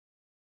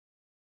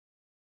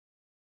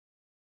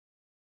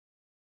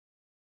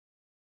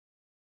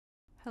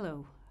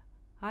Hello,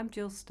 I'm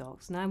Jill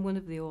Stocks and I'm one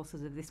of the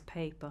authors of this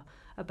paper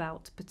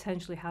about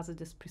potentially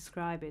hazardous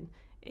prescribing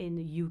in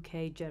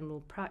UK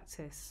general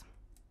practice.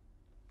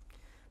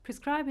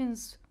 Prescribing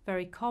is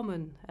very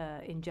common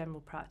in general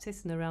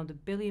practice, and around 1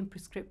 billion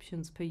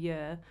prescriptions per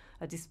year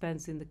are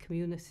dispensed in the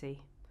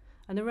community.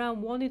 And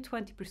around 1 in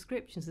 20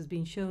 prescriptions has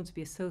been shown to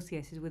be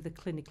associated with a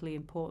clinically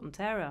important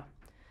error.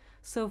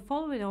 So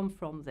following on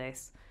from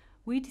this,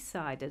 we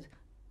decided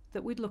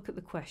that we'd look at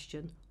the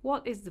question,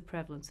 what is the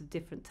prevalence of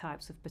different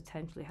types of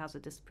potentially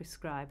hazardous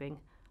prescribing,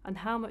 and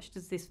how much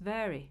does this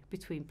vary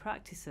between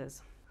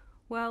practices?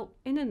 Well,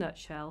 in a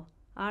nutshell,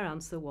 our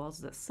answer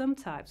was that some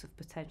types of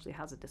potentially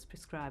hazardous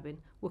prescribing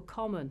were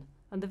common,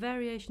 and the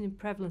variation in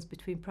prevalence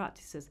between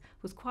practices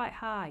was quite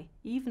high,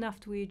 even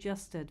after we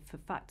adjusted for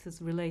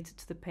factors related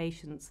to the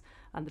patients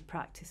and the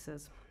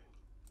practices.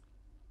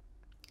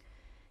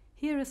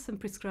 Here are some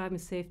prescribing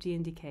safety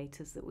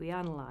indicators that we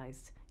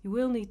analysed. You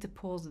will need to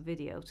pause the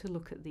video to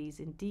look at these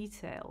in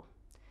detail.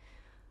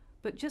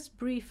 But just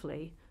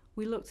briefly,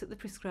 we looked at the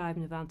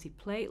prescribing of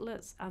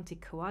antiplatelets,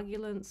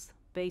 anticoagulants,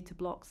 beta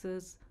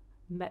blockers,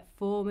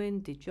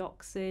 metformin,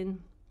 digoxin,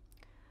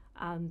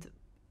 and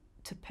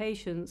to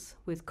patients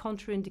with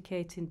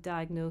contraindicating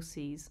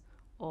diagnoses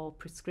or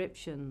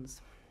prescriptions.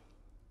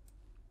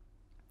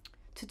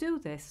 To do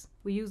this,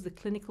 we used the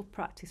Clinical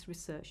Practice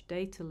Research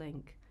Data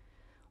Link.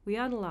 We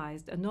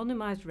analysed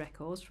anonymised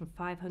records from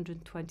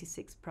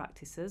 526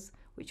 practices,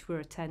 which were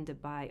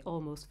attended by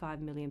almost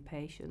 5 million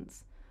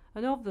patients.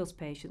 And of those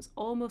patients,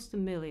 almost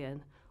 1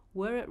 million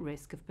were at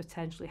risk of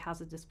potentially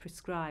hazardous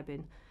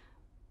prescribing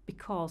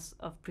because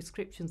of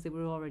prescriptions they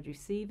were already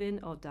receiving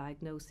or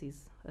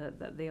diagnoses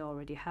that they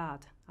already had,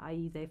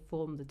 i.e. they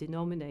formed the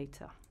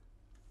denominator.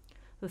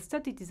 The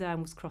study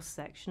design was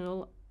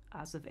cross-sectional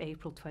as of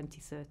April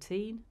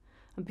 2013.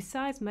 And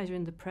besides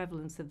measuring the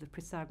prevalence of the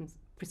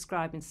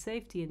prescribing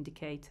safety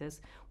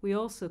indicators, we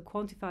also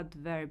quantified the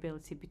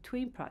variability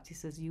between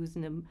practices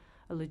using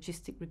a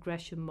logistic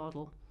regression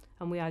model,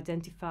 and we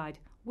identified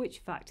which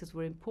factors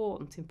were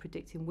important in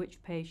predicting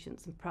which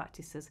patients and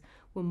practices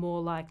were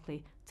more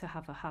likely to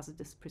have a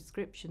hazardous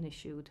prescription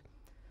issued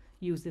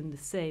using the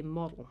same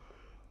model.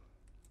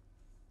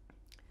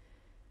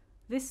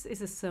 This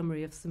is a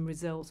summary of some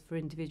results for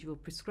individual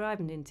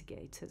prescribing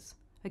indicators.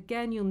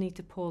 Again, you'll need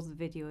to pause the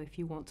video if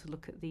you want to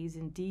look at these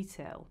in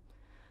detail.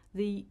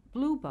 The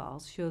blue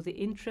bars show the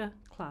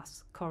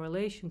intra-class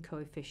correlation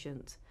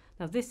coefficient.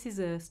 Now, this is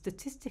a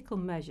statistical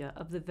measure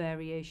of the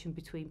variation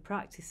between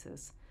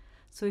practices.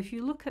 So if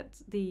you look at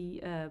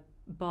the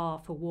bar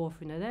for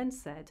warfarin and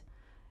NSAID,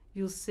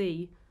 you'll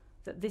see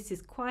that this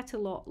is quite a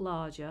lot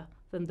larger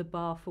than the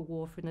bar for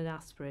warfarin and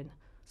aspirin.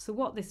 So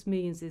what this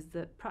means is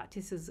that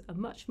practices are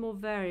much more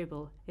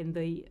variable in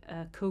the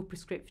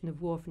co-prescription of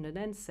warfarin and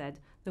NSAID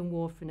than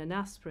warfarin and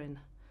aspirin.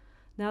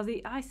 Now,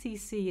 the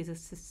ICC is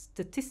a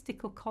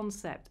statistical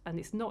concept, and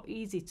it's not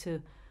easy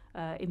to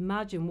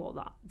imagine what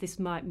this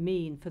might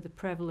mean for the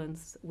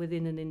prevalence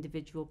within an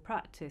individual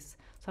practice.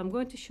 So I'm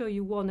going to show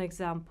you one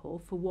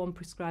example for one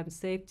prescribing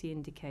safety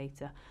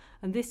indicator,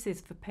 and this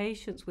is for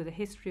patients with a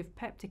history of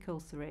peptic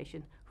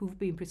ulceration who've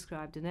been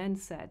prescribed an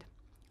NSAID.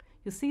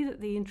 You'll see that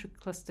the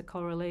intracluster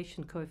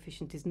correlation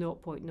coefficient is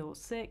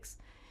 0.06,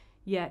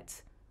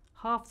 yet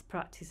half the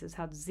practices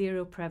had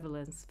zero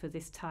prevalence for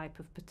this type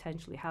of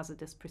potentially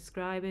hazardous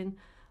prescribing,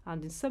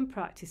 and in some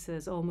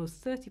practices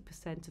almost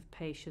 30% of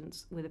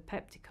patients with a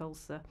peptic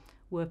ulcer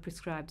were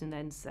prescribed an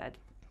NSAID.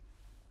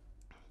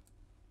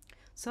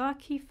 So our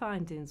key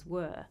findings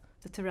were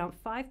that around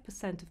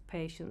 5% of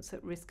patients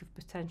at risk of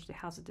potentially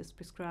hazardous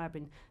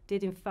prescribing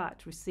did in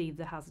fact receive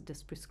the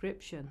hazardous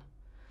prescription.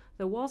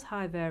 There was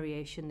high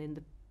variation in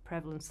the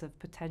prevalence of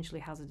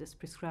potentially hazardous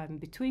prescribing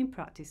between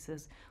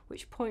practices,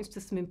 which points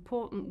to some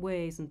important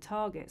ways and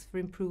targets for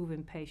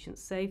improving patient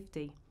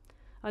safety.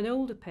 And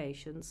older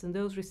patients and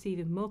those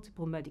receiving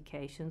multiple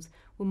medications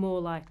were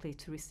more likely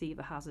to receive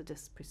a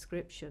hazardous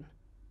prescription.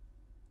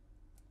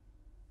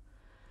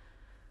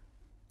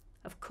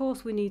 Of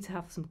course, we need to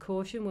have some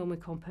caution when we're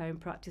comparing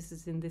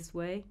practices in this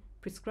way.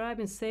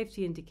 Prescribing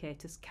safety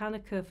indicators can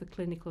occur for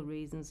clinical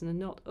reasons and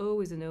are not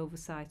always an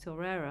oversight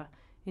or error.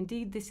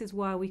 Indeed, this is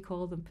why we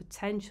call them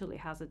potentially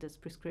hazardous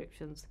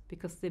prescriptions,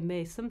 because they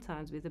may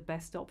sometimes be the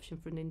best option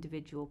for an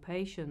individual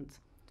patient.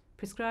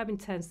 Prescribing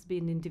tends to be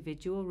an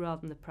individual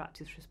rather than the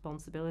practice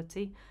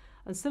responsibility,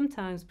 and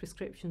sometimes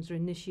prescriptions are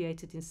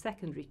initiated in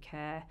secondary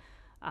care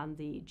and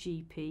the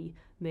GP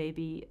may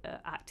be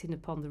acting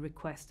upon the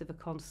request of a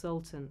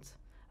consultant.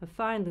 And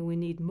finally, we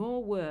need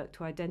more work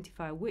to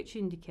identify which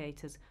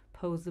indicators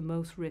pose the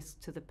most risk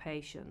to the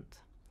patient.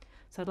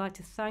 So I'd like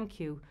to thank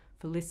you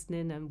for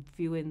listening and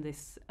viewing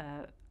this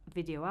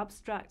video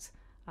abstract,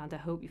 and I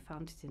hope you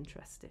found it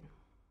interesting.